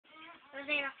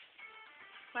Rosanna,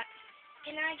 What?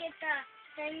 can I get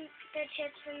the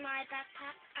chips in my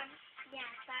backpack? Yeah,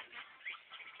 backpack.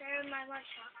 They're in my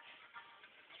lunchbox.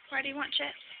 Why do you want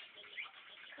chips?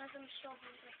 Because I'm still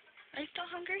hungry. Are you still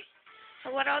hungry?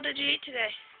 Well, what all did you eat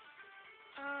today?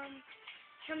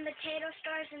 Some potato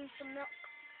stars and some milk.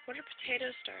 What are potato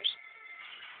stars?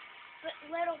 But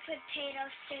little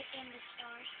potatoes stick in the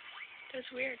stars.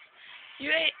 That's weird. You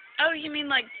ate, oh, you mean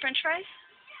like french fries?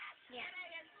 Yeah.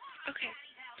 Okay.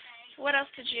 What else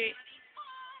did you eat?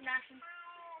 Nothing.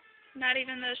 Not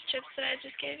even those chips that I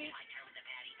just gave you?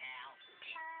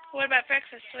 What about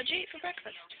breakfast? What'd you eat for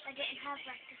breakfast? I didn't have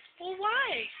breakfast. Well,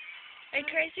 why? Are you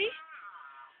crazy?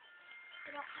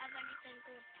 I don't have anything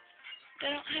good. They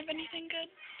don't have anything good?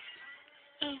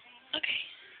 Oh, okay.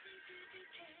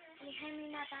 Can you hand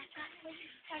me my backpack, please?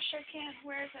 I sure can.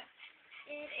 Where is it?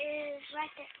 It is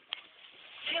right there.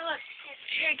 Hey, look.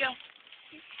 Here you go.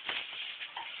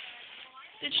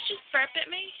 Did you just burp at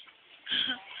me?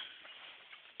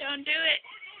 Don't do it.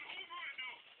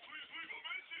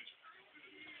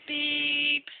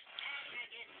 Beep.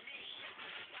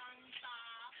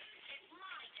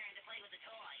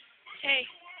 Hey,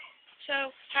 so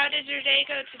how did your day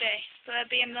go today? So that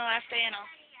being the last day and all.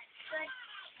 Good.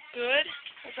 Good?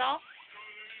 That's all?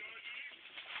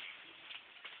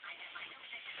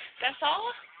 That's all?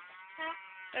 Huh?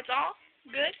 That's all?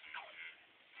 Good?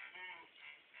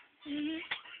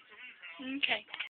 Okay.